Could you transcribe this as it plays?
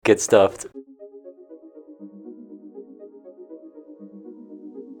get stuffed.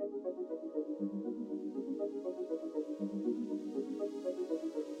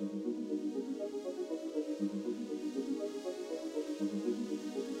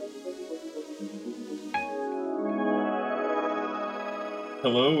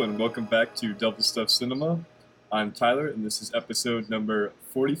 Hello and welcome back to Double Stuff Cinema. I'm Tyler and this is episode number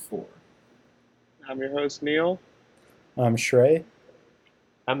 44. I'm your host, Neil. I'm Shrey,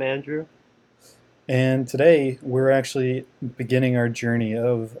 I'm Andrew. and today we're actually beginning our journey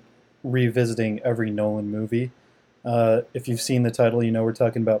of revisiting every Nolan movie. If you've seen the title, you know we're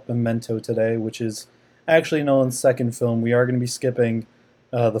talking about Memento today, which is actually Nolan's second film. We are going to be skipping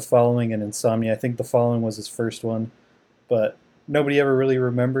The Following and Insomnia. I think The Following was his first one, but nobody ever really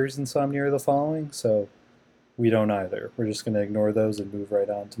remembers Insomnia or The Following, so we don't either. We're just going to ignore those and move right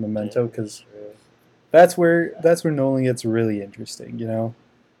on to Memento because that's where Nolan gets really interesting. You know,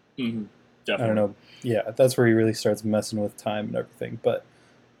 Mm-hmm. I Definitely. don't know. Yeah, that's where he really starts messing with time and everything. But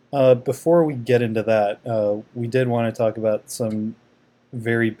before we get into that, we did want to talk about some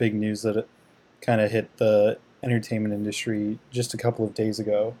very big news that kind of hit the entertainment industry just a couple of days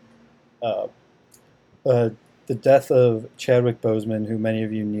ago. Uh, uh, the death of Chadwick Boseman, who many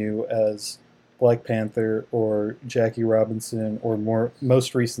of you knew as Black Panther or Jackie Robinson, or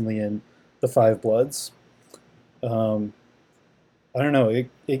most recently in The Five Bloods. Um, I don't know.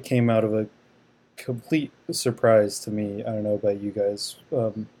 It came out of a complete surprise to me. I don't know about you guys.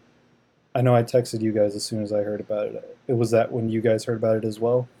 I know I texted you guys as soon as I heard about it. It was that when you guys heard about it as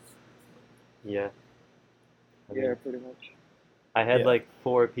well? Yeah. I mean, Yeah, pretty much. I had Yeah. like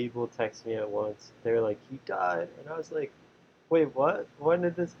 4 people text me at once. They were like, "He died," and I was like, "Wait, what? When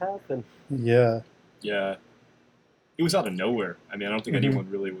did this happen?" Yeah. Yeah, it was out of nowhere. I mean, I don't think Mhm. anyone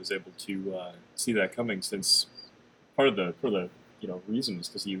really was able to see that coming since part of the reason is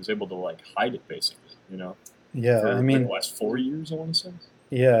because he was able to like hide it basically, Yeah. for I like mean, the last 4 years, I want to say.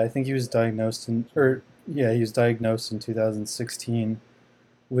 yeah, I think he was diagnosed he was diagnosed in 2016,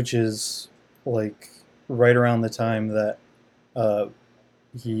 which is like right around the time that uh,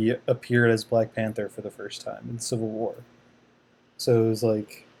 he appeared as Black Panther for the first time in Civil War. So it was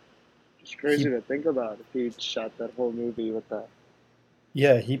like It's he crazy to think about if he shot that whole movie with that.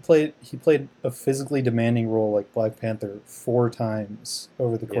 yeah, he played a physically demanding role like Black Panther 4 times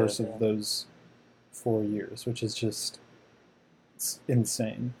over the Yeah. course of those 4 years, which is just it's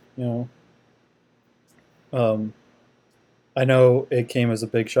insane, you know. Um, I know it came as a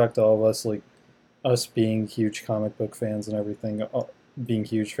big shock to all of us, like us being huge comic book fans and everything, being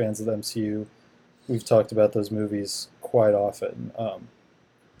huge fans of the MCU. We've talked about those movies quite often.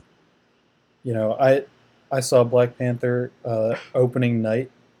 I saw Black Panther opening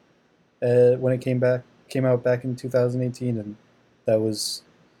night when it came out back in 2018, and that was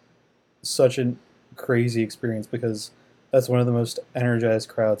such a crazy experience because that's one of the most energized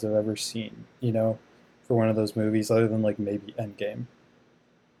crowds I've ever seen. For one of those movies, other than like maybe Endgame.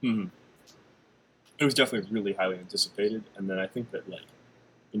 Hmm. It was definitely really highly anticipated, and then I think that like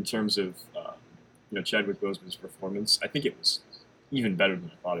in terms of Chadwick Boseman's performance, I think it was even better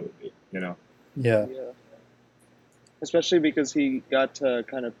than I thought it would be. Yeah. Yeah. Especially because he got to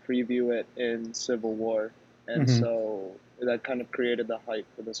kind of preview it in Civil War. And Hmm. so that kind of created the hype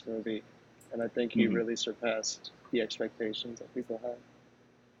for this movie. And I think he Hmm. really surpassed the expectations that people had.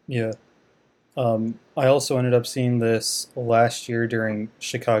 Yeah. I also ended up seeing this last year during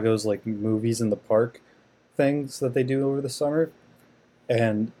Chicago's like movies in the park things that they do over the summer,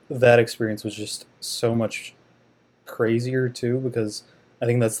 and that experience was just so much crazier too because I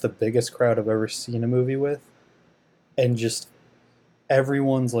think that's the biggest crowd I've ever seen a movie with, and just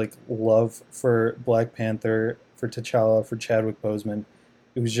everyone's like love for Black Panther, for T'Challa, for Chadwick Boseman.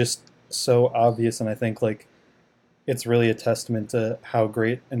 It was just so obvious, and I think like it's really a testament to how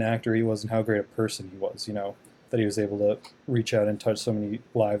great an actor he was and how great a person he was. That he was able to reach out and touch so many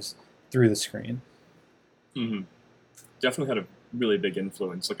lives through the screen. Hmm. Definitely had a really big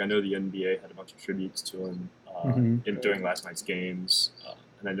influence. Like I know the NBA had a bunch of tributes to him Hmm. during last night's games,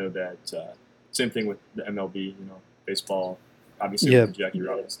 and I know that same thing with the MLB. Baseball, obviously with Yeah, the Jackie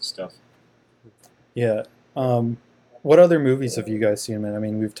Robinson stuff. yeah. Um, what other movies have you guys seen, man? I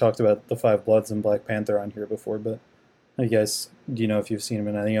mean, we've talked about The Five Bloods and Black Panther on here before, but do you know if you've seen him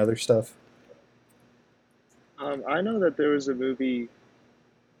in any other stuff? I know that there was a movie.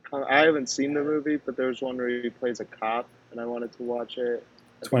 I haven't seen the movie, but there was one where he plays a cop, and I wanted to watch it.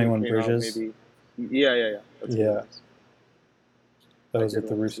 I think it 21 came out Bridges. maybe. Yeah. That's what it Yeah, was. that I was did with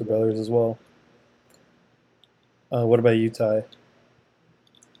the want to see Russo that. brothers as well. What about you, Ty?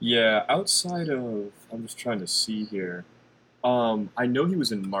 Yeah, outside of I'm just trying to see here. I know he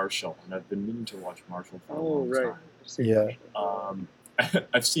was in Marshall, and I've been meaning to watch Marshall for a Oh, long right. time. I've seen Yeah.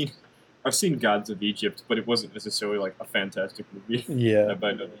 Marshall. I've seen Gods of Egypt, but it wasn't necessarily like a fantastic movie. Yeah. But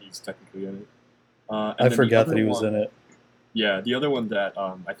I know that he's technically in it. I And then the forgot other that he was one, in it. yeah, the other one that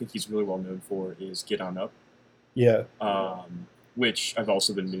I think he's really well known for is Get On Up, Yeah. which I've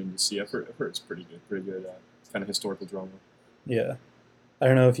also been meaning to see. I've heard it's pretty good kind of historical drama. Yeah. I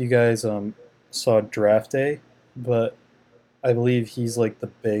don't know if you guys saw Draft Day, but I believe he's like the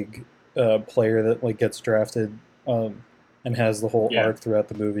big player that like gets drafted and has the whole Yeah. arc throughout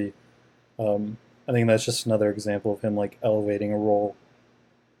the movie. I think that's just another example of him like elevating a role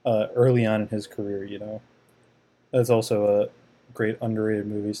early on in his career. You know, that's also a great underrated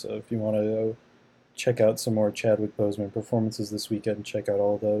movie. So if you want to go check out some more Chadwick Boseman performances this weekend, check out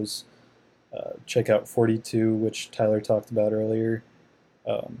all those. Check out 42, which Tyler talked about earlier,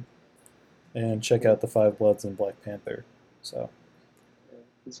 um, and check out The Five Bloods and Black Panther. So, Yeah.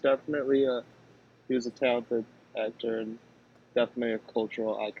 He's definitely he was a talented actor and definitely a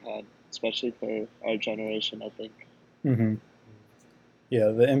cultural icon, especially for our generation, I think. hmm yeah,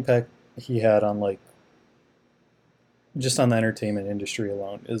 the impact he had on like just on the entertainment industry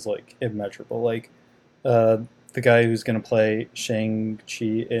alone is like immeasurable. Like uh, the guy who's going to play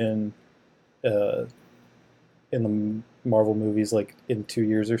Shang-Chi uh, in the Marvel movies, like in 2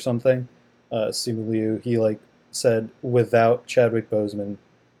 years or something, Simu Liu, he like said without Chadwick Boseman,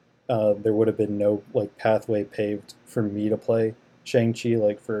 there would have been no like pathway paved for me to play Shang-Chi,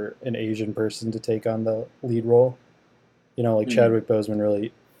 like for an Asian person to take on the lead role. You know, like Mhm. Chadwick Boseman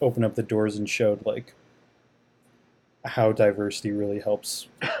really opened up the doors and showed like how diversity really helps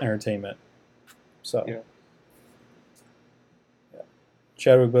entertainment. So, Yeah. yeah.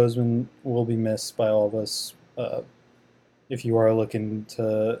 Chadwick Boseman will be missed by all of us. If you are looking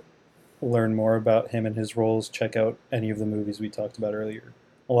to learn more about him and his roles, check out any of the movies we talked about earlier.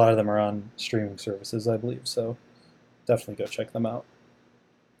 A lot of them are on streaming services, I believe, so definitely go check them out.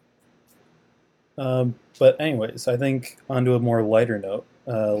 But anyways, I think onto a more lighter note.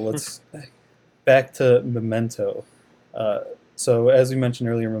 Let's back to Memento. Uh, so as we mentioned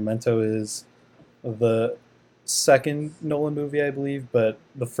earlier, Memento is the second Nolan movie, I believe, but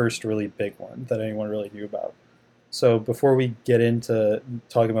the first really big one that anyone really knew about. So before we get into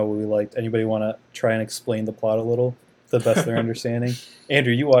talking about what we liked, anybody want to try and explain the plot a little, to the best of their understanding?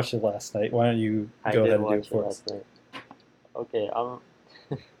 Andrew, you watched it last night. Why don't you I go did ahead and do it watch it for us? last night. Okay,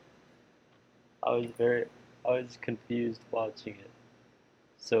 I was very, I was confused watching it.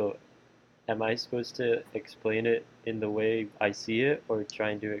 So, am I supposed to explain it in the way I see it, or try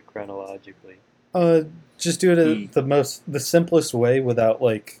and do it chronologically? Uh, just do Hmm. it the simplest way without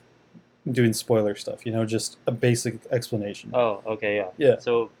like doing spoiler stuff. You know, just a basic explanation. Oh, okay, yeah. Yeah.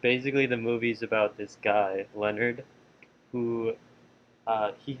 So basically, the movie's about this guy, Leonard, who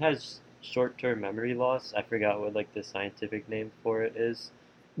he has short-term memory loss. I forgot what like the scientific name for it is,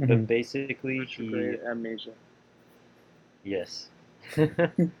 hmm but basically he, Retrograde amnesia. yes.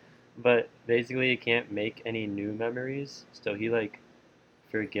 But basically he can't make any new memories, so he like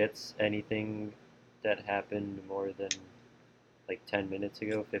forgets anything that happened more than like 10 minutes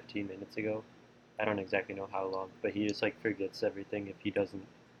ago, 15 minutes ago. I don't exactly know how long, but he just like forgets everything if he doesn't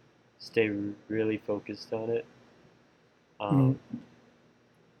stay really focused on it. hmm Um,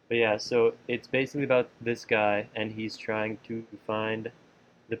 but yeah, so it's basically about this guy, and he's trying to find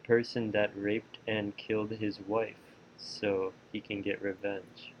the person that raped and killed his wife so he can get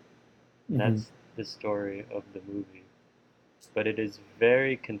revenge. And hmm that's the story of the movie. But it is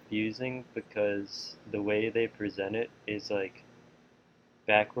very confusing because the way they present it is like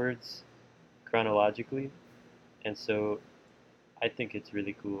backwards chronologically, and so I think it's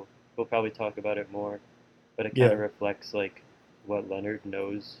really cool. We'll probably talk about it more, but it kind Yeah. of reflects like what Leonard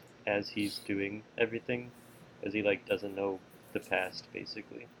knows as he's doing everything, because he like doesn't know the past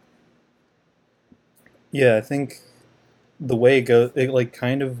basically. Yeah, I think the way it goes, it like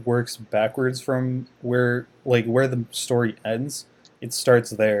kind of works backwards from where the story ends. It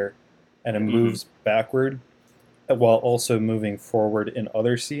starts there, and it Hmm. moves backward while also moving forward in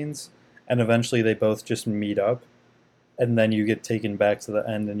other scenes, and eventually they both just meet up, and then you get taken back to the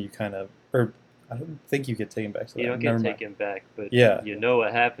end, and you kind of, or I don't think you get taken back to You the don't end. get Never mind. taken back, but Yeah, you know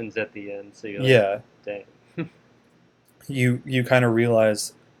what happens at the end, so you're like, yeah. dang. You kind of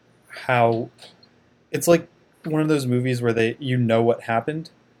realize how it's like one of those movies where you know what happened,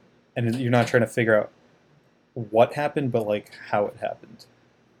 and you're not trying to figure out what happened, but like how it happened.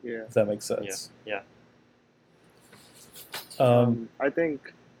 Yeah. If that makes Yeah, sense. yeah. I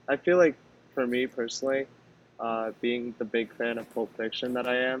think I feel like for me personally, being the big fan of Pulp Fiction that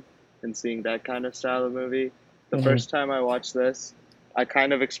I am, and seeing that kind of style of movie, The Mhm. first time I watched this, I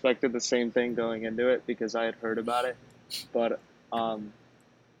kind of expected the same thing going into it because I had heard about it, but um,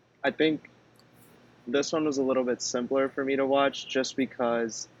 I think this one was a little bit simpler for me to watch just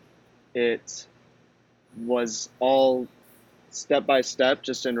because it was all step by step,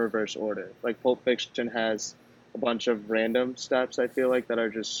 just in reverse order. Like Pulp Fiction has a bunch of random steps, I feel like, that are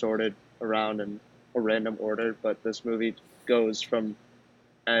just sorted around in a random order, but this movie goes from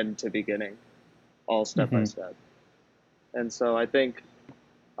end to beginning, all step by Mhm. step. And so I think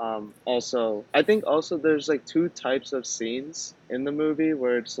also there's like two types of scenes in the movie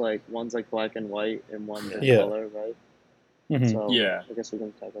where it's like one's like black and white and one's in Yeah. Yeah. color, right? Mhm. So Yeah. I guess we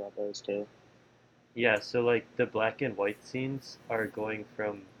can talk about those too. Yeah, so like the black and white scenes are going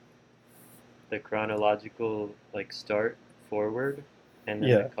from the chronological like start forward, and then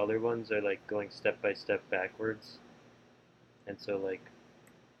the Yeah. color ones are like going step by step backwards. And so like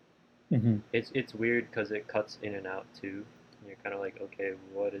Mhm. it's weird because it cuts in and out too. And you're kind of like, okay,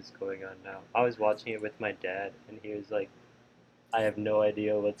 what is going on now? I was watching it with my dad, and he was like, I have no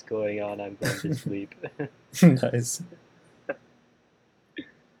idea what's going on. I'm going to sleep. Nice.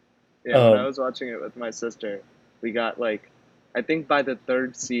 Yeah, when I Um, was watching it with my sister, we got like, I think by the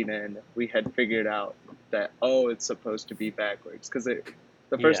third scene in, we had figured out that, oh, it's supposed to be backwards. Because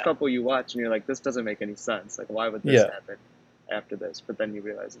the first Yeah. couple you watch and you're like, this doesn't make any sense. Like, why would this yeah. happen after this? But then you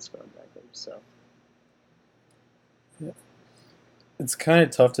realize it's going backwards. So, It's kind of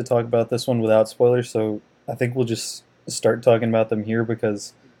tough to talk about this one without spoilers, so I think we'll just start talking about them here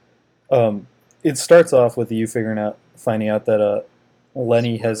because um, it starts off with you finding out that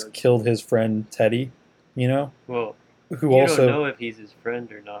Lenny has spoilers. killed his friend Teddy, you know, Well, who you don't also, know if he's his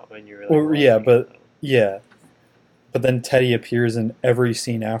friend or not when you're like or yeah, watching it but though. yeah, but then Teddy appears in every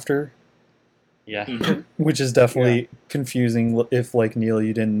scene after, Yeah. Mhm. which is Yeah. definitely confusing if, like Neil,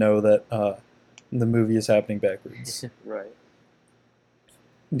 you didn't know that the movie is happening backwards. Right.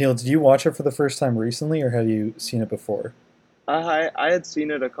 Neil, did you watch it for the first time recently, or have you seen it before? I had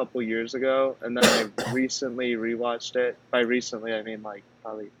seen it a couple years ago, and then I recently rewatched it. By recently, I mean like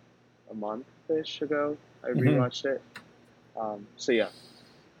probably a month-ish ago. I Hmm. rewatched it. So yeah.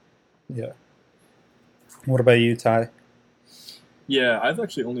 Yeah. What about you, Ty? Yeah, I've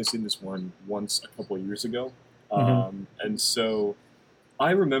actually only seen this one once a couple of years ago, Hmm. and so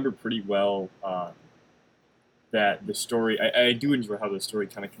I remember pretty well that the story. I do enjoy how the story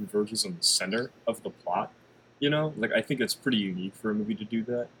kind of converges on the center of the plot. You know, like I think it's pretty unique for a movie to do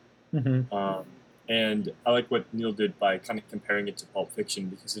that. Hmm. Um, and I like what Neil did by kind of comparing it to Pulp Fiction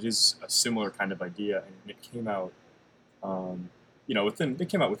because it is a similar kind of idea, and it came out, within they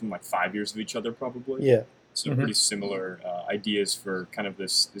came out within like 5 years of each other probably. Yeah. So Hmm. pretty similar ideas for kind of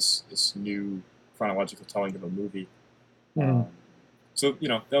this new chronological telling of a movie. Hmm. Um, so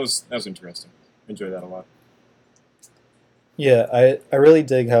that was interesting. Enjoy that a lot. Yeah, I really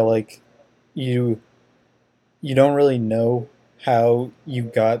dig how like you you don't really know how you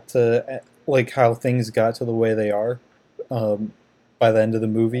got to like how things got to the way they are um, by the end of the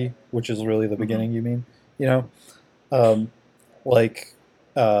movie, which is really the Hmm. beginning. You mean, you know, um, like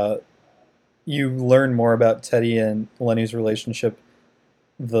uh, you learn more about Teddy and Lenny's relationship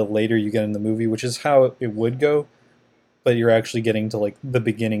the later you get in the movie, which is how it would go. But you're actually getting to like the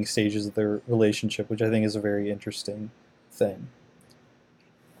beginning stages of their relationship, which I think is a very interesting thing.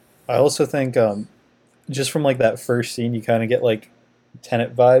 I also think just from like that first scene, you kind of get like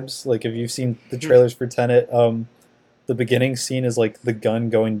Tenet vibes. Like if you've seen the trailers for Tenet, the beginning scene is like the gun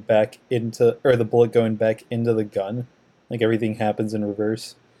going back into, or the bullet going back into the gun. Like everything happens in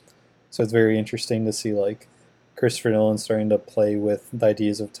reverse. So it's very interesting to see like Christopher Nolan starting to play with the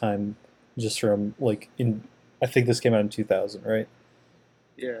ideas of time just from like in. I think this came out in 2000, right?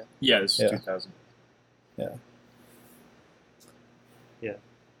 Yeah. Yeah, this is Yeah, 2000. yeah. Yeah.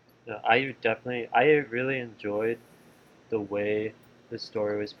 No, I really enjoyed the way the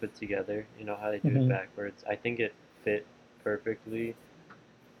story was put together. You know how they do it Hmm. backwards. I think it fit perfectly.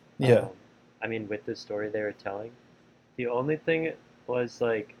 Yeah. Um, I mean, with the story they were telling. The only thing was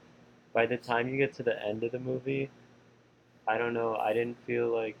like, by the time you get to the end of the movie, I don't know. I didn't feel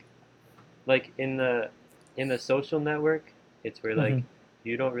like in the Social Network, it's where Hmm. like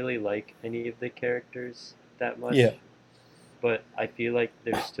you don't really like any of the characters that Yeah. much, but I feel like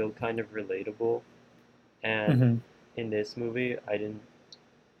they're still kind of relatable. And Hmm. in this movie, I don't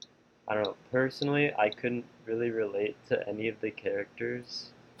know. Personally, I couldn't really relate to any of the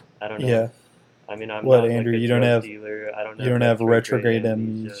characters. I don't know. Yeah. I mean, I'm What, not Andrew? like a drug dealer. I don't You have don't have retrograde retrograde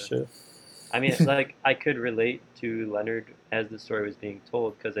amnesia. amnesia. I mean, like I could relate to Leonard as the story was being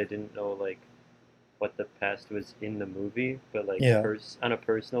told because I didn't know like what the past was in the movie, but like Yeah. on a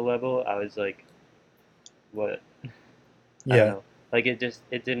personal level, I was like what I don't Yeah. know. Like it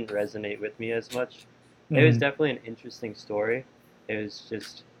didn't resonate with me as much. It was Mhm. definitely an interesting story. It was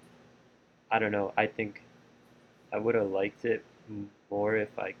just I don't know. I think I would have liked it more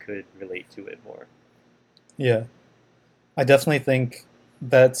if I could relate to it more. Yeah. I definitely think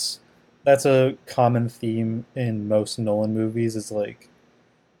that's that's a common theme in most Nolan movies. Is like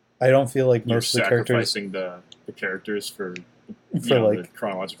I don't feel like You're most of the characters sacrificing the characters for for the like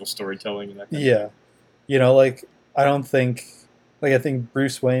chronological storytelling and that kind of yeah, thing. like I don't think like I think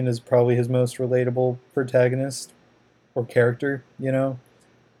Bruce Wayne is probably his most relatable protagonist or character.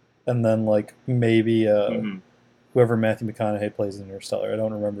 And then like maybe Hmm. whoever Matthew McConaughey plays in Interstellar. I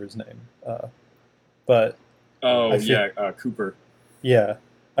don't remember his name, but I Oh feel yeah, Cooper. yeah.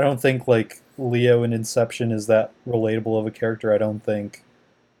 I don't think like Leo in Inception is that relatable of a character. I don't think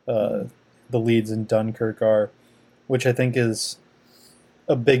uh, Hmm. the leads in Dunkirk are, which I think is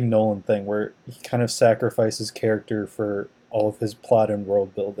a big Nolan thing where he kind of sacrifices character for all of his plot and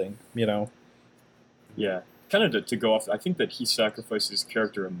world building. Yeah, kind of to go off. I think that he sacrifices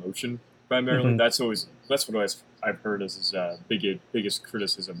character emotion primarily. Hmm. That's what I've heard as his biggest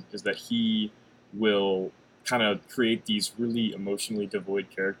criticism is that he will kind of create these really emotionally devoid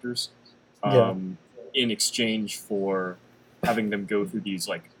characters, Yeah. um, in exchange for having them go through these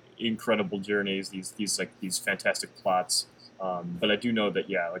like incredible journeys, these fantastic plots. But I do know that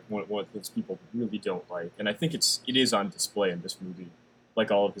yeah, like one of things people really don't like, and I think it is on display in this movie,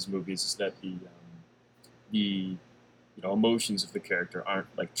 like all of his movies, is that the emotions of the character aren't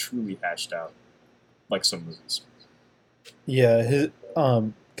like truly hashed out like some movies. Yeah. His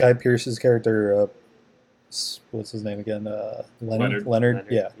Guy Pearce's character, what's his name again? Lenny Leonard, Leonard. Leonard,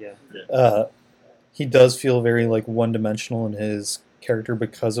 Yeah. yeah. yeah, Uh, he does feel very like one dimensional in his character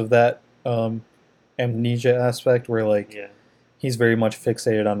because of that amnesia aspect, where like Yeah. he's very much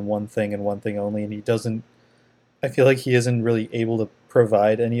fixated on one thing and one thing only, and he doesn't. I feel like he isn't really able to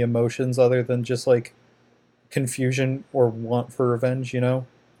provide any emotions other than just like confusion or want for revenge. Yeah.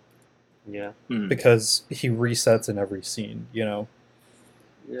 mm, Because he resets in every scene. Well,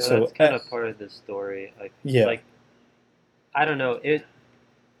 Yeah. So that's kind of part of the story. yeah. Like I don't know.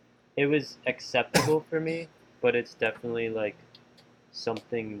 It was acceptable for me, but it's definitely like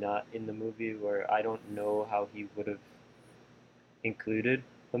something not in the movie where I don't know how he would have included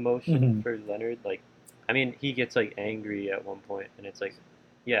emotion Hmm. for Leonard. Like, I mean, he gets like angry at one point, and it's like,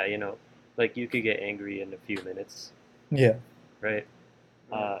 yeah, like you could get angry in a few minutes, Yeah. right?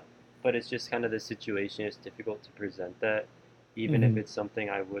 Right. Uh, but it's just kind of the situation. It's difficult to present that, even if Hmm. it's something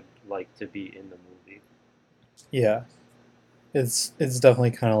I would like to be in the movie. Yeah. It's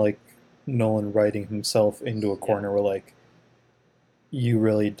definitely kind of like Nolan writing himself into a Yeah, corner where like you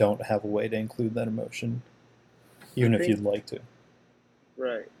really don't have a way to include that emotion, I even if think you'd like to.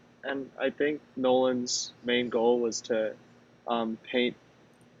 right, and I think Nolan's main goal was to paint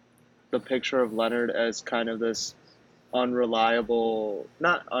the picture of Leonard as kind of this unreliable,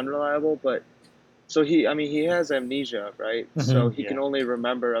 not unreliable, but so I mean, he has amnesia, right? So Hmm. he can yeah, only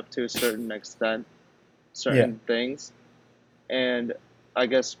remember up to a certain extent Yeah. certain things, and I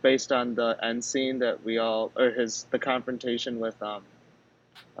guess based on the end scene that we all, or the confrontation with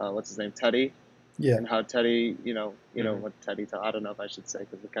what's his name, Teddy, Yeah. and how Teddy, hmm what Teddy, I don't know if I should say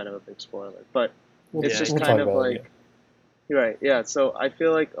because it's kind of a big spoiler, but We'll it's yeah. just You we'll can. kind talk of about it. Yeah. like, right, yeah. So I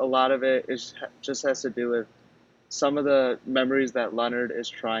feel like a lot of it just has to do with some of the memories that Leonard is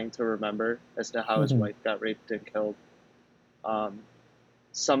trying to remember as to how his Hmm. wife got raped and killed. Um,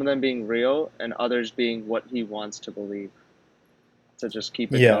 some of them being real, and others being what he wants to believe to just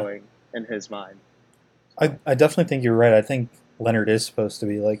keep it Yeah. going in his mind. So I definitely think you're right. I think Leonard is supposed to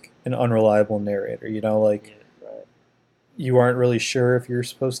be like an unreliable narrator. Like Yeah, right, you aren't really sure if you're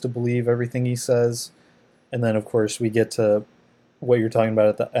supposed to believe everything he says, and then of course we get to what you're talking about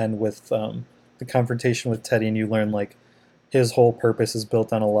at the end with the confrontation with Teddy, and you learn like his whole purpose is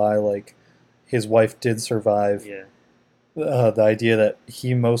built on a lie. Like his wife did survive. yeah, The idea that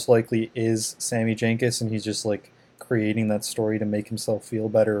he most likely is Sammy Jenkins, and he's just like creating that story to make himself feel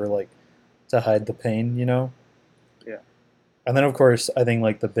better or like to hide the pain. yeah, And then of course I think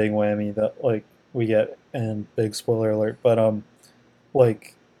like the big whammy that like we get, and big spoiler alert, but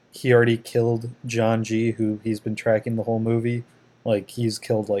like he already killed John G, who he's been tracking the whole movie. Like he's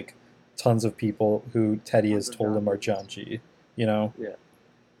killed like tons of people who Teddy has tons of told him are zombies. John G. Yeah,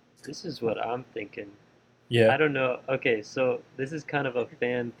 this is what I'm thinking. Yeah. I don't know. Okay, so this is kind of a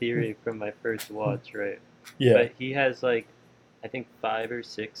fan theory from my first watch, right? Yeah. But he has like, I think 5 or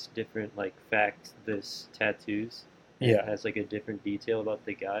 6 different like fact this tattoos, and it Yeah. has like a different detail about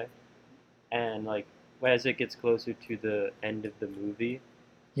the guy. And like as it gets closer to the end of the movie,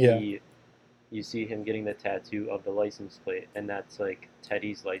 Yeah. he you see him getting the tattoo of the license plate, and that's like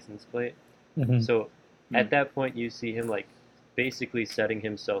Teddy's license plate. Hmm. So Hmm. at that point, you see him like basically setting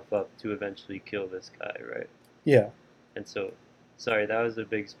himself up to eventually kill this guy, right? Yeah. And so, sorry, that was a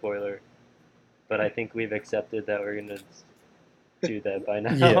big spoiler, but I think we've accepted that we're gonna do that by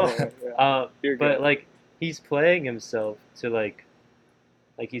now. Yeah. You're But good. like he's playing himself to like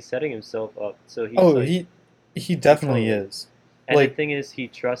he's setting himself up. So he's Oh, like he definitely totally. is. And the Like, thing is, he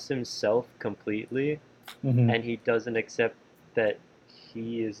trusts himself completely, mhm. and he doesn't accept that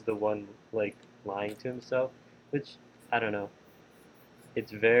he is the one like lying to himself, which I don't know.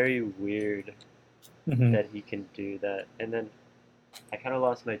 It's very weird Mhm. that he can do that. And then I kind of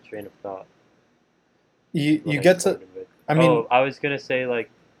lost my train of thought. You What I get to. started with. I mean, Oh, I was gonna say like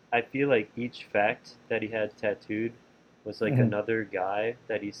I feel like each fact that he had tattooed was like mhm. another guy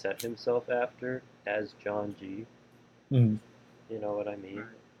that he set himself after as John G. Mhm. You know what I mean?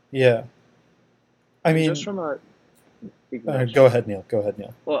 Yeah. I And just mean, from a you can go, go Sean. ahead, Neil. Go ahead,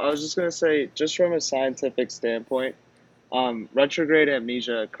 Neil. Well, I was just gonna say, just from a scientific standpoint, retrograde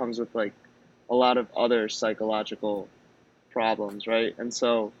amnesia comes with like a lot of other psychological problems, right? And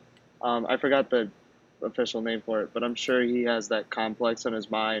so, I forgot the official name for it, but I'm sure he has that complex in his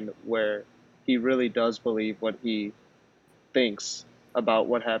mind where he really does believe what he thinks about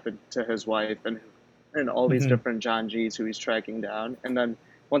what happened to his wife and all these Mhm. different John G's who he's tracking down. And then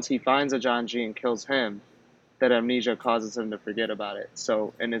once he finds a John G and kills him, that amnesia causes him to forget about it.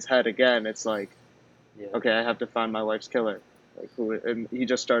 So in his head again, it's like, Yeah. okay, I have to find my wife's killer. Like who? And he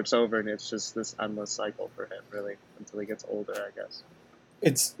just starts over, and it's just this endless cycle for him, really, until he gets older, I guess.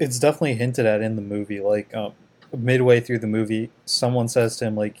 It's definitely hinted at in the movie. Like, midway through the movie, someone says to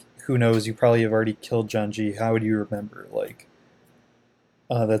him, like, "Who knows? You probably have already killed John G. How would you remember?" Like,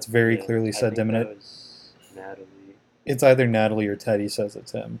 that's very Yeah, clearly I said to think him. that And was Natalie. it's either Natalie or Teddy says it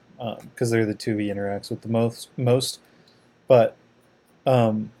to him, because they're the two he interacts with the most. But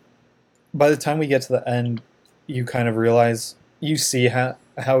um, by the time we get to the end, you kind of realize you see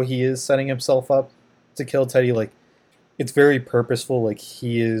how he is setting himself up to kill Teddy. Like, it's very purposeful. Like,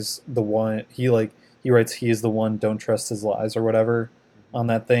 he is the one. He writes he is the one. Don't trust his lies or whatever on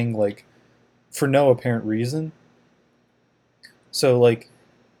that thing. Like, for no apparent reason. So like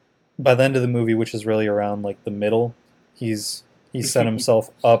by the end of the movie, which is really around like the middle, he's set himself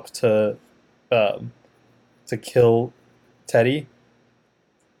up um, to kill Teddy,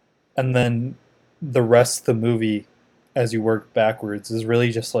 and then the rest of the movie, as you work backwards, is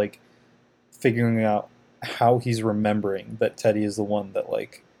really just like figuring out how he's remembering that Teddy is the one that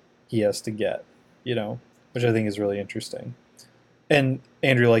like he has to get, which I think is really interesting. And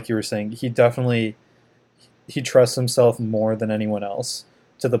Andrew, like you were saying, he trusts himself more than anyone else,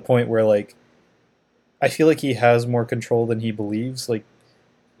 to the point where like I feel like he has more control than he believes. Like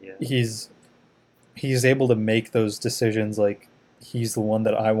Yeah. he's able to make those decisions. Like he's the one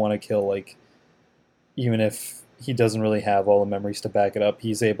that I want to kill. Like even if he doesn't really have all the memories to back it up,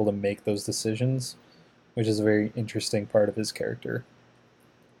 he's able to make those decisions, which is a very interesting part of his character.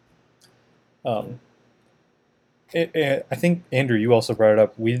 Um, I think Andrew, you also brought it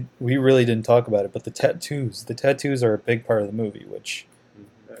up. We really didn't talk about it, but the tattoos are a big part of the movie. Which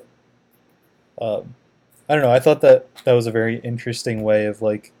um, I don't know. I thought that was a very interesting way of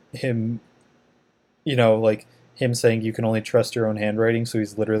like him, like him saying you can only trust your own handwriting. So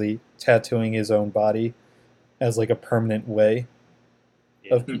he's literally tattooing his own body as like a permanent way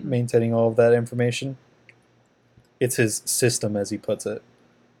Yeah. of maintaining all of that information. It's his system, as he puts it.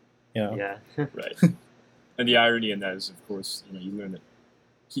 Yeah. Right. And the irony in that is, of course, you learn that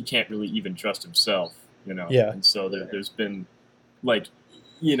he can't really even trust himself, Yeah. And so there's been, like,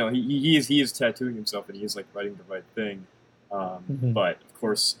 he is tattooing himself and he is like writing the right thing, Mhm. but of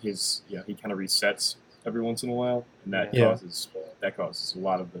course he kind of resets every once in a while, and that Yeah. causes a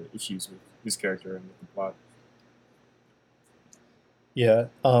lot of the issues with his character and with the plot. Yeah.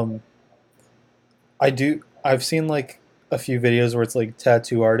 I've seen like a few videos where it's like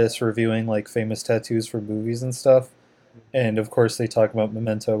tattoo artists reviewing like famous tattoos for movies and stuff. And of course they talk about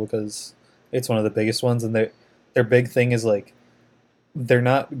Memento because it's one of the biggest ones, and their big thing is like they're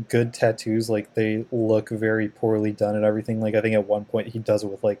not good tattoos. Like they look very poorly done and everything. Like I think at one point he does it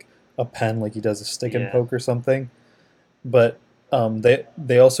with like a pen, like he does a stick and Yeah. poke or something. But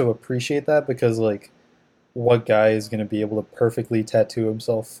they also appreciate that because like what guy is going to be able to perfectly tattoo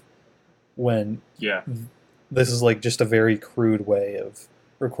himself when Yeah. this is like just a very crude way of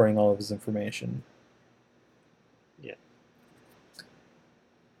recording all of his information. Yeah.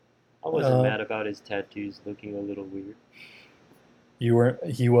 I wasn't Uh, mad about his tattoos looking a little weird.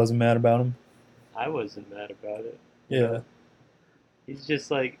 He wasn't mad about him. I wasn't mad about it. Yeah. He's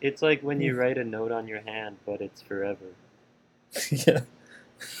just like it's like when you write a note on your hand, but it's forever. Yeah.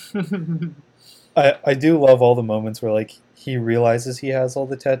 I do love all the moments where like he realizes he has all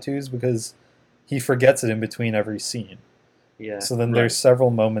the tattoos because he forgets it in between every scene. Yeah, So then there's Right.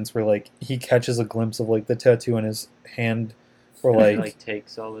 several moments where like he catches a glimpse of like the tattoo on his hand, or and he like like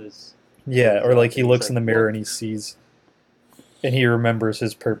takes all his yeah, clothes or like off, he and he's looks in like, the mirror "Whoa!" and he sees and he remembers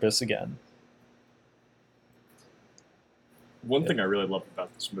his purpose again. One Yeah. thing I really love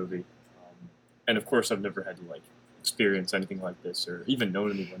about this movie, and of course I've never had to like experience anything like this or even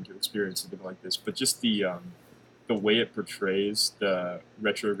known anyone to experience something like this, but just the way it portrays the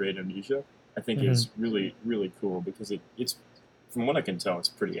retrograde amnesia, I think Mhm. is really cool because it's from what I can tell, it's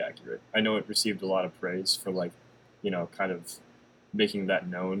pretty accurate. I know it received a lot of praise for like, kind of making that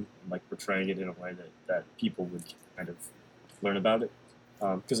known and like portraying it in a way that people would kind of learn about it.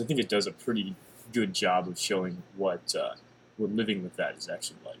 Because I think it does a pretty good job of showing what living with that is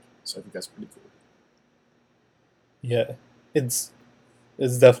actually like. So I think that's pretty cool. Yeah. It's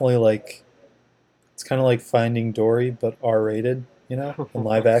it's definitely like it's kind of like Finding Dory but R-rated, in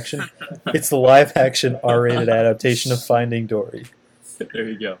live action. It's the live action R-rated adaptation of Finding Dory. There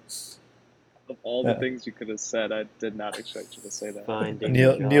you go. Of all the Yeah. things you could have said, I did not expect you to say that. Finding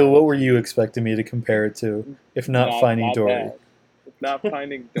Neil, what John were you G. expecting me to compare it to, if not Not Finding not Dory? that. If not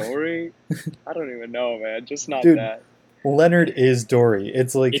Finding Dory, I don't even know, man. Just not Dude, that. Leonard is Dory.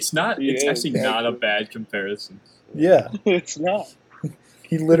 It's like, It's not. He It's is actually not a actually. bad comparison. yeah, It's not.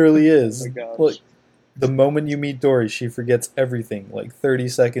 he literally Oh is. my Look, gosh. the moment you meet Dory, she forgets everything like 30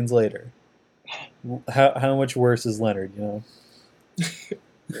 seconds later. How much worse is Leonard? Yeah.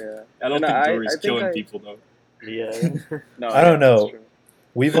 I don't And think I Dory's think killing I people though. Yeah. no, I don't yeah, that's know. true.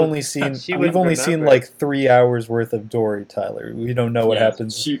 We've Well, only seen she we've wouldn't only seen remember. like 3 hours worth of Dory, Tyler. We don't know what Yeah,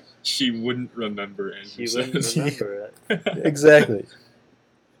 happens. she wouldn't remember. Andrew She wouldn't says. Yeah, remember it. exactly.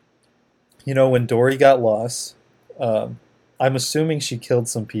 When Dory got lost, um, I'm assuming she killed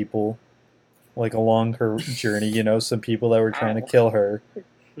some people like along her journey. Some people that were trying to Ow. kill her.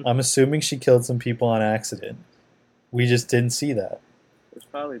 I'm assuming she killed some people on accident. We just didn't see that. It's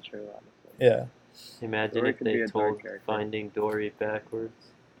probably true, honestly. Yeah. Imagine Dory if can they be a dark told character. Finding Dory backwards.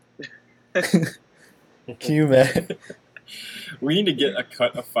 Can you imagine? We need to get a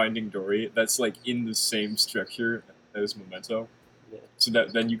cut of Finding Dory that's like in the same structure as Memento, Yeah. so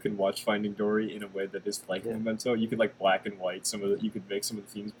that then you can watch Finding Dory in a way that is like Yeah. Memento. You could like black and white some of the. You could make some of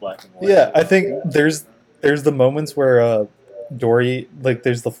the themes black and white. Yeah, I think there's the moments where Dory, like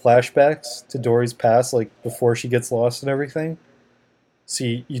there's the flashbacks to Dory's past, like before she gets lost and everything.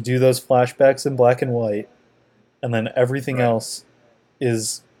 See, you do those flashbacks in black and white, and then everything Right. else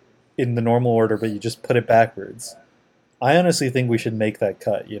is in the normal order, but you just put it backwards. I honestly think we should make that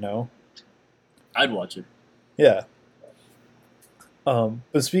cut. I'd watch it. Yeah.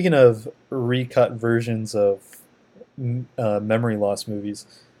 But speaking of recut versions of memory loss movies,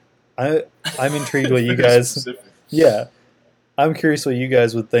 I'm intrigued what you Very guys. specific. Yeah, I'm curious what you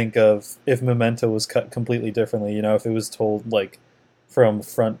guys would think of if Memento was cut completely differently. If it was told like from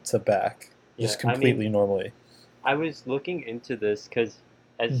front to back, Yeah, just I mean, completely normally. I was looking into this because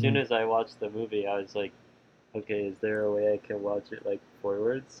as soon Mhm. as I watched the movie, I was like, okay, is there a way I can watch it like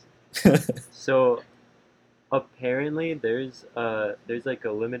forwards? So apparently there's like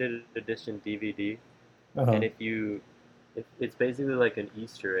a limited edition DVD, Uh-huh. and if it's basically like an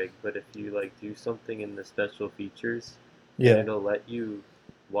Easter egg, but if you like do something in the special features, then Yeah. it'll let you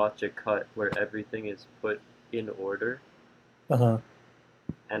watch a cut where everything is put in order. Uh-huh.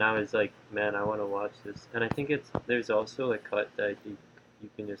 And I was like, man, I want to watch this. And I think there's also a cut that you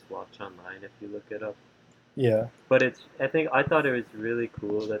can just watch online if you look it up. Yeah. But I thought it was really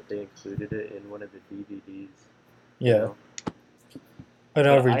cool that they included it in one of the DVDs. You Yeah. know, I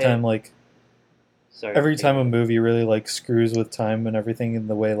know but I sorry every to time a interrupt. movie really like screws with time and everything in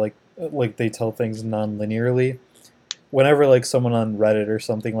the way like they tell things non-linearly. Whenever like someone on Reddit or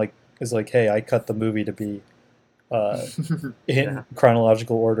something like is like, "Hey, I cut the movie to be uh, Yeah, in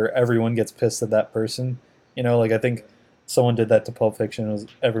chronological order," everyone gets pissed at that person. Like I think someone did that to Pulp Fiction.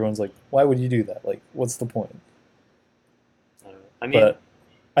 Everyone's like, "Why would you do that? Like, what's the point?" I don't know. I mean, But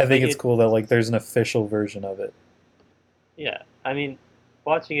I think like it's cool that like there's an official version of it. yeah. I mean,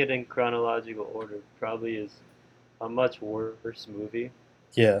 watching it in chronological order probably is a much worse movie.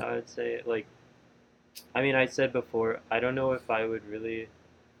 Yeah. I would say, like, I mean, I said before, I don't know if I would really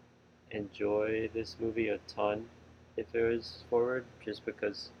enjoy this movie a ton if it was forward, just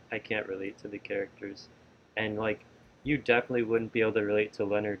because I can't relate to the characters, and like, you definitely wouldn't be able to relate to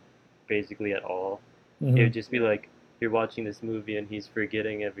Leonard basically at all. It Hmm. would just be like you're watching this movie and he's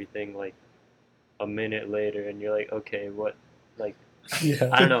forgetting everything like a minute later, and you're like, okay, what, like, Yeah.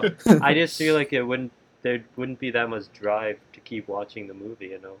 I don't know. I just feel like there wouldn't be that much drive to keep watching the movie,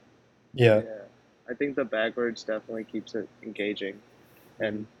 you know. Yeah. I think the backwards definitely keeps it engaging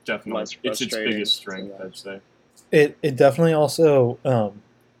and Definitely, less it's its frustrating biggest to strength, watch. I'd say. It definitely also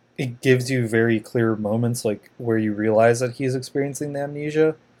it gives you very clear moments like where you realize that he's experiencing the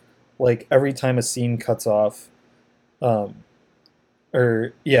amnesia. Like every time a scene cuts off, um,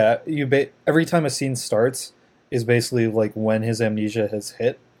 or yeah, every time a scene starts is basically like when his amnesia has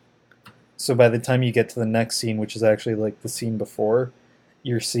hit. So by the time you get to the next scene, which is actually like the scene before,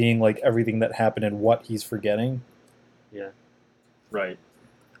 you're seeing like everything that happened and what he's forgetting. Yeah. Right.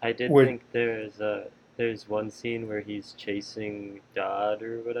 I did Where, think there's one scene where he's chasing Dodd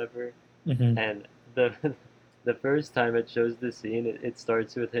or whatever, mhm. and the the first time it shows the scene, it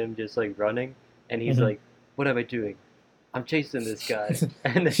starts with him just like running, and he's Mhm. like, "What am I doing? I'm chasing this guy,"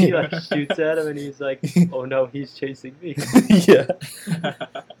 and then he Yeah. like shoots at him, and he's like, "Oh no, he's chasing me." Yeah,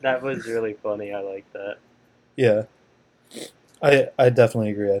 That was really funny. I like that. yeah. I definitely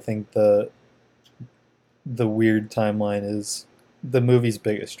agree. I think the weird timeline is the movie's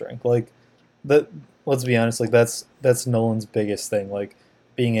biggest strength. Like the let's be honest, like that's Nolan's biggest thing. Like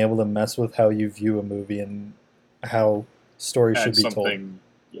being able to mess with how you view a movie and how stories should add be told. something,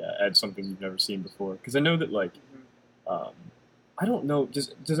 yeah, add something you've never seen before. Because I know that, like, um, I don't know,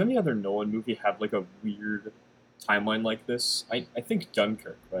 does any other Nolan movie have like a weird timeline like this? I think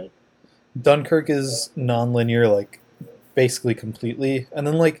Dunkirk, right? Dunkirk is non-linear, like basically completely, and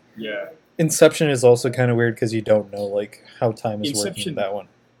then like Yeah, Inception is also kind of weird because you don't know like how time is working in Inception that one.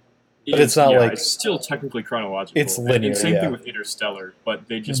 But it's is, not yeah, like it's still technically chronological. it's And linear, same thing yeah. with Interstellar, but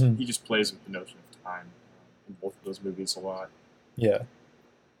Mhm. he just plays with the notion of time in both of those movies a lot. Yeah,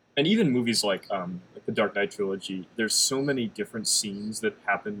 And even movies like the Dark Knight trilogy, there's so many different scenes that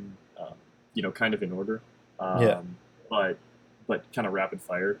happen, kind of in order, yeah, but kind of rapid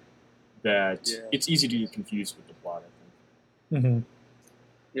fire, that Yeah. it's easy to get confused with the plot. I think. hmm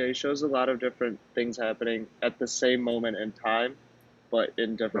Yeah, he shows a lot of different things happening at the same moment in time, but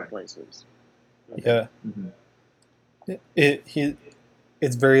in different Right. places. yeah. Mm-hmm.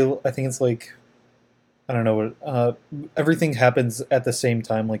 It's very. I think it's like I don't know what. Everything happens at the same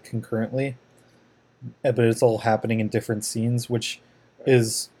time, like concurrently, but it's all happening in different scenes, which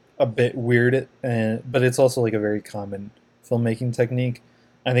is a bit weird, and but it's also like a very common filmmaking technique.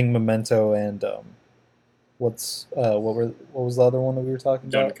 I think Memento and what was the other one that we were talking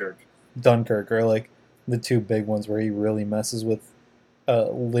about? Dunkirk. Dunkirk are like the two big ones where he really messes with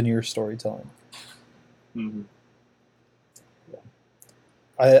linear storytelling. Mm-hmm.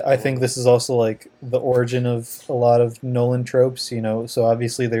 I think this is also like the origin of a lot of Nolan tropes, you know. So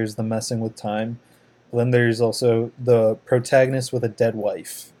obviously there's the messing with time. Then there's also the protagonist with a dead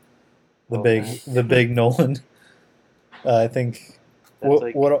wife. Oh man, The big Nolan. I think that's what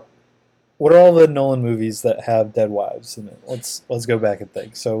like what are all the Nolan movies that have dead wives in it? Let's go back and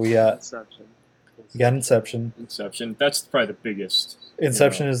think. So Inception. we got Inception. Inception. That's probably the biggest.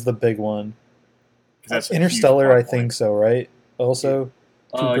 Inception is the big one. 'Cause that's a huge Interstellar, plot I think point. so, right? Also,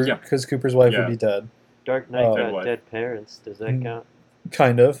 Cooper, Yeah. because Cooper's wife Yeah. would be dead. Dark Knight Oh. Dead got wife. dead parents. Does that Mm. count?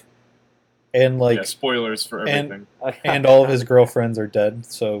 Kind of, and Yeah. like Spoilers for and- everything. and all of his girlfriends are dead.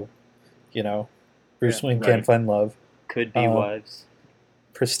 So, you know, Bruce Yeah, Wayne right. can't find love. Could be wives.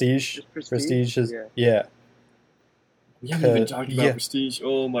 Prestige, Just Prestige? Prestige is Yeah. yeah, We haven't even talked about yeah. Prestige.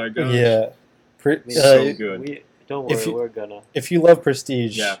 Oh my gosh. yeah. So good. We don't if worry, you- we're gonna. If you love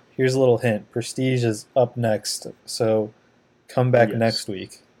Prestige, Yeah. here's a little hint. Prestige is up next, so come back Yes. next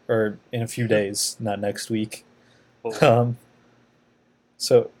week or in a few days, not next week. Oh, Um,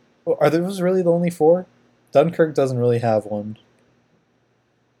 so are those really the only four? Dunkirk doesn't really have one.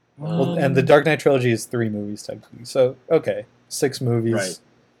 Well, and the Dark Knight trilogy is 3 movies technically. So okay, 6 movies. Right.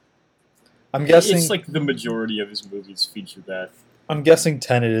 I'm guessing. It's like the majority of his movies feature that. I'm guessing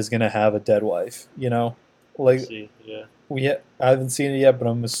Tenet is gonna have a dead wife. You know, like see, yeah. I haven't seen it yet, but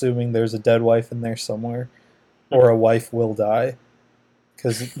I'm assuming there's a dead wife in there somewhere, or a wife will die,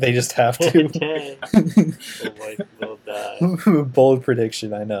 because they just have to. The wife will die. Bold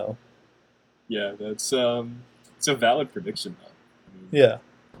prediction, I know. Yeah, that's it's a valid prediction though. I mean, Yeah.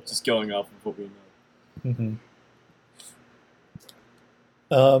 just going off of what we know. hmm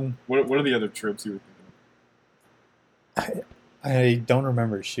What are the other tropes you were thinking I don't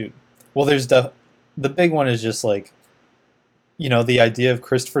remember. Shoot. Well, there's the big one is just like, you know, the idea of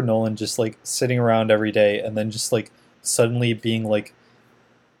Christopher Nolan just like sitting around every day and then just like suddenly being like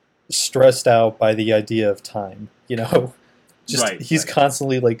stressed out by the idea of time. You know, just Right, he's right.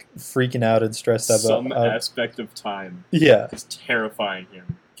 constantly like freaking out and stressed out Some about. aspect of time Yeah, is terrifying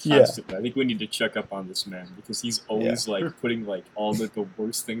him Yeah. constantly. I think we need to check up on this man because he's always like putting like all the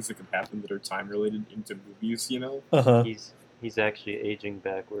worst things that can happen that are time related into movies. You know? Uh-huh. He's actually aging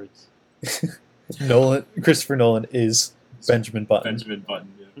backwards. Christopher Nolan is Benjamin Button. Benjamin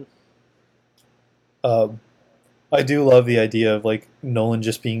Button. Yeah. I do love the idea of like Nolan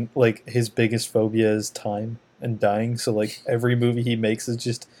just being like his biggest phobia is time and dying. So like every movie he makes is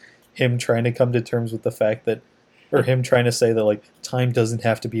just him trying to come to terms with the fact that, or him trying to say that like time doesn't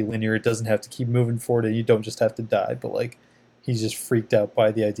have to be linear. It doesn't have to keep moving forward, and you don't just have to die. But like he's just freaked out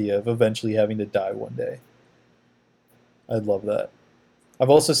by the idea of eventually having to die one day. I'd love that. I've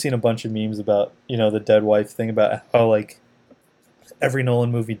also seen a bunch of memes about, you know, the dead wife thing, about how like every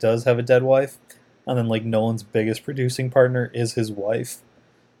Nolan movie does have a dead wife, and then like Nolan's biggest producing partner is his wife.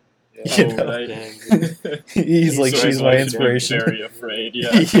 Yeah. You know? right. He's like, So she's his my wife's inspiration. Very afraid.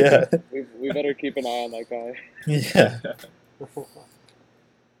 Yeah. Yeah, We better keep an eye on that guy. yeah.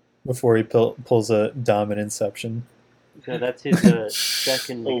 Before he pulls a dominanception. So that's his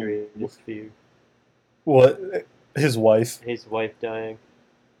second Oh. greatest fear. What? His wife? His wife dying.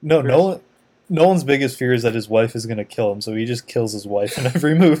 No, First- Nolan's biggest fear is that his wife is going to kill him, so he just kills his wife in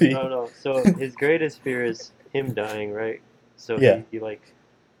every movie. No. So his greatest fear is him dying, right? So Yeah. he like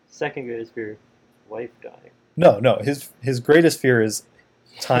second greatest fear, wife dying. No. His greatest fear is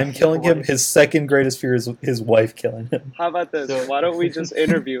time killing him. Wife. His second greatest fear is his wife killing him. How about this? So- Why don't we just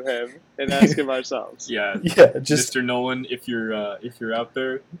interview him and ask him ourselves? Yeah. Yeah, just Mr. Nolan, if you're out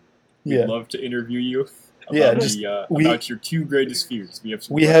there, we'd yeah. love to interview you. About Yeah, just- about your two greatest fears. We have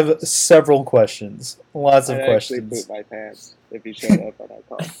some We have questions. several questions, lots of I'd actually questions. poop my pants if he showed up on that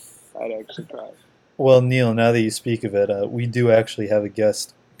call. I'd actually cry. Well, Neil, now that you speak of it, we do actually have a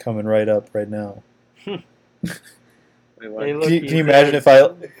guest coming right up right now. Wait, what? Hey, look, Can you he's imagine if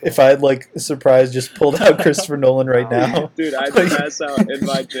I had like surprise just pulled out Christopher Nolan right now? Dude, I'd Like- pass out in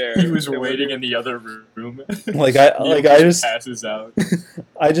my chair. He was It would waiting be- in the other room. Like I just passes out.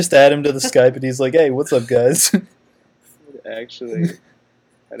 I just add him to the Skype and he's like, "Hey, what's up, guys?" Actually,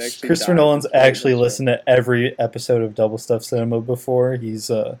 I'd actually Christopher die Nolan's before actually this show. listened to every episode of Double Stuff Cinema before. He's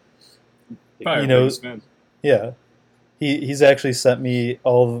Probably You our know- biggest fan. yeah. He's actually sent me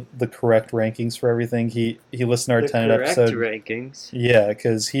all the correct rankings for everything. He listened to our the Tenet correct episode. rankings. Yeah,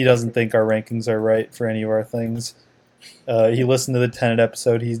 because he doesn't think our rankings are right for any of our things. He listened to the Tenet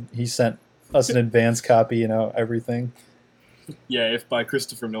episode. He sent us an advance copy, you know, everything. Yeah, if by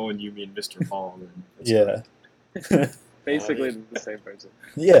Christopher Nolan you mean Mr. Hall, then that's Yeah. Basically the same person.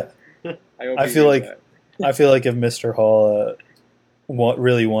 Yeah. Hope I he feel hears like- that. I feel like if Mr. Hall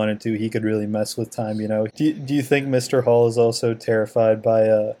really wanted to, he could really mess with time, you know. Do you think Mr. Hall is also terrified by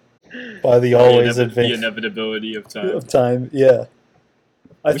the always the advance inevitability of time. of time? Yeah.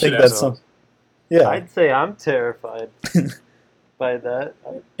 I We think should that's ask some. Yeah. I'd say I'm terrified by that.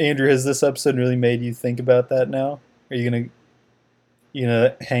 Andrew, has this episode really made you think about that now? Are you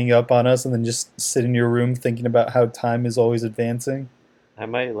gonna hang up on us and then just sit in your room thinking about how time is always advancing? I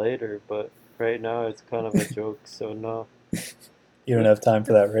might later, but right now it's kind of a joke, so no. You don't have time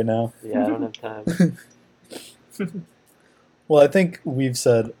for that right now. Yeah, I don't have time. Well, I think we've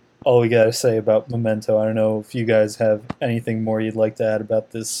said all we got to say about Memento. I don't know if you guys have anything more you'd like to add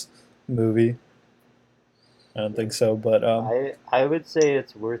about this movie. I don't think so, but I would say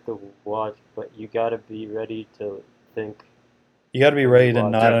it's worth a watch, but you gotta be ready to think. you got to be ready to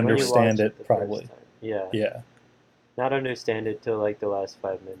watch not it. When you understand watch it, the first probably. time. Yeah. Yeah. Not understand it till like the last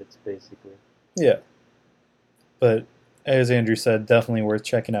 5 minutes, basically. Yeah. But as Andrew said, definitely worth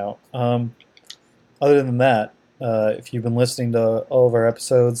checking out. Other than that, if you've been listening to all of our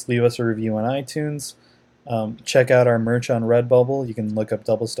episodes, leave us a review on iTunes. Check out our merch on Redbubble. You can look up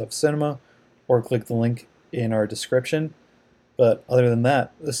Double Stuff Cinema or click the link in our description. But other than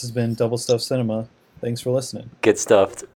that, this has been Double Stuff Cinema. Thanks for listening. Get stuffed.